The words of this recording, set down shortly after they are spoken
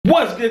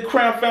good,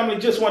 Crown family?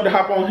 Just wanted to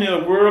hop on here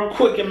real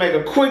quick and make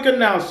a quick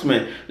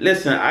announcement.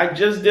 Listen, I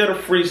just did a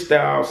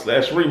freestyle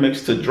slash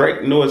remix to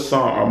Drake's newest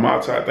song,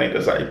 Omerta, I think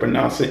that's how you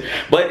pronounce it.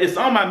 But it's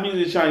on my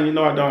music channel. You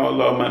know I don't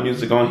love my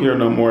music on here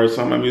no more. It's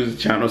on my music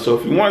channel. So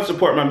if you want to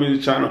support my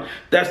music channel,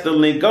 that's the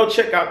link. Go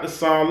check out the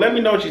song. Let me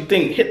know what you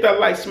think. Hit that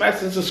like,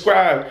 smash and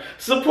subscribe.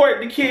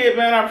 Support the kid,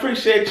 man. I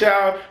appreciate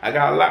y'all. I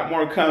got a lot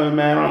more coming,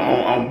 man.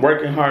 I'm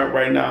working hard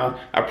right now.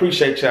 I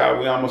appreciate y'all.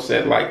 We almost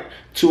at like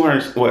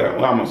 200,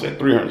 well, almost at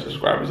 300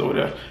 subscribers over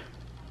there.